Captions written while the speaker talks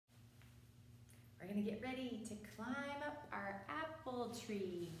gonna get ready to climb up our apple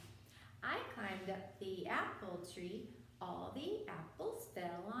tree. I climbed up the apple tree, all the apples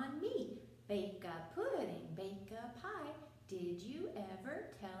fell on me. Bake a pudding, bake a pie, did you ever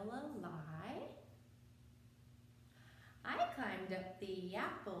tell a lie? I climbed up the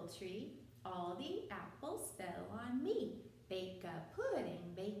apple tree, all the apples fell on me. Bake a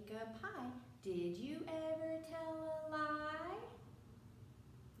pudding, bake a pie, did you ever tell a lie?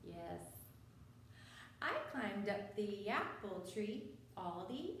 Yes. I climbed up the apple tree, all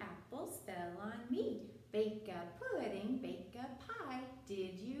the apples fell on me. Bake a pudding, bake a pie,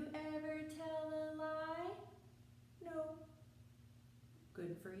 did you ever tell a lie? No.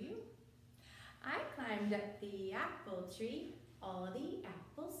 Good for you. I climbed up the apple tree, all the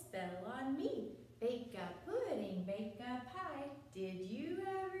apples fell on me. Bake a pudding, bake a pie, did you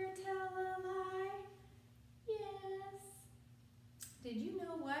ever tell a lie? Yes. Did you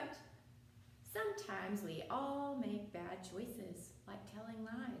know what? Sometimes we all make bad choices, like telling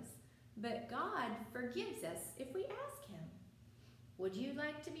lies. But God forgives us if we ask Him. Would you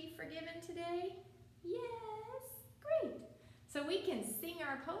like to be forgiven today? Yes, great. So we can sing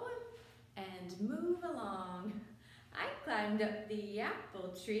our poem and move along. I climbed up the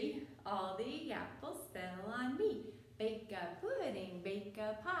apple tree, all the apples fell on me. Bake a pudding, bake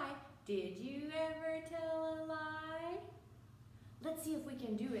a pie, did you ever tell a lie? Let's see if we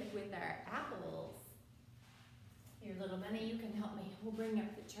can do it with our apples. Here, little bunny, you can help me. We'll bring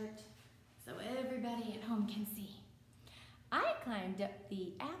up the chart so everybody at home can see. I climbed up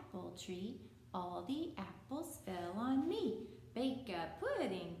the apple tree, all the apples fell on me. Bake a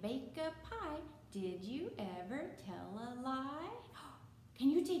pudding, bake a pie, did you ever tell a lie?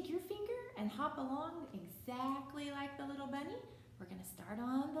 Can you take your finger and hop along exactly like the little bunny? We're gonna start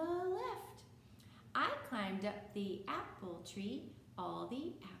on the left. I climbed up the apple tree, all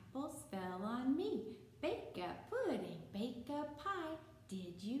the apples fell on me. Bake a pudding, bake a pie,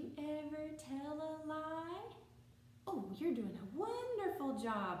 did you ever tell a lie? Oh, you're doing a wonderful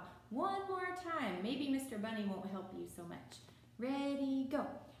job. One more time. Maybe Mr. Bunny won't help you so much. Ready, go.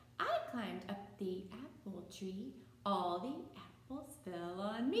 I climbed up the apple tree, all the apples fell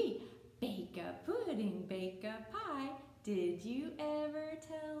on me. Bake a pudding, bake a pie, did you ever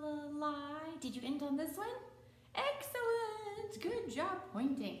tell a lie? Did you end on this one? Excellent, good job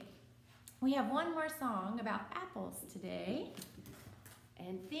pointing. We have one more song about apples today.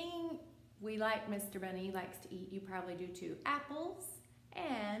 And thing we like Mr. Bunny likes to eat, you probably do too, apples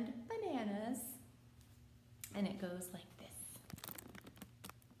and bananas. And it goes like this.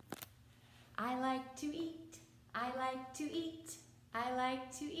 I like to eat, I like to eat, I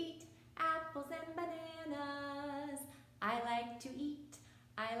like to eat apples and bananas. I like to eat,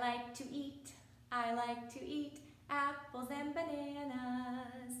 I like to eat, I like to eat apples and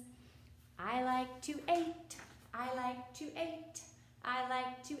bananas. I like to eat, I like to eat, I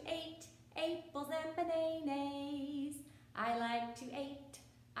like to eat apples and bananas. I like to eat,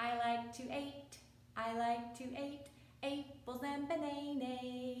 I like to eat, I like to eat apples and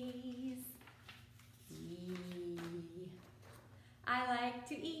bananas. I like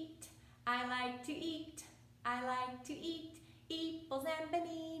to eat, I like to eat, I like to eat apples and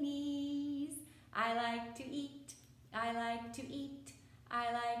bananas. I like to eat, I like to eat,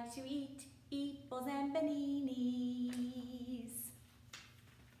 I like to eat apples and bananas.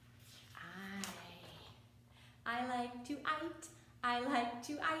 I like to eat, I like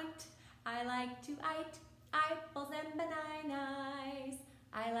to eat, I like to eat apples and bananas.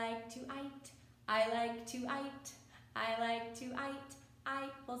 I like to eat, I like to eat, I like to eat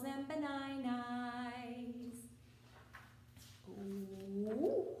apples and bananas.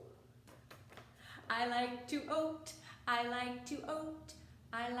 Ooh. I like to oat, I like to oat,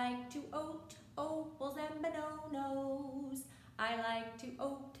 I like to oat apples and bananas. I like to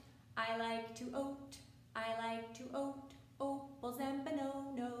oat, I like to oat, I like to oat apples and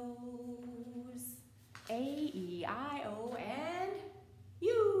bananas. A-E-I-O and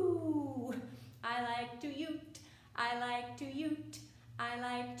U. I like to ute, I like to ute, I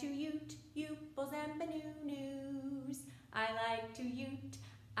like to ute apples and bananas. I like to ute,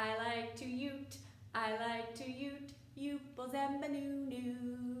 I like to ute, I like to ute apples and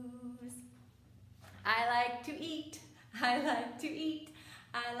bananas. I like to eat, I like to eat,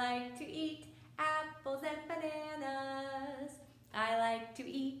 I like to eat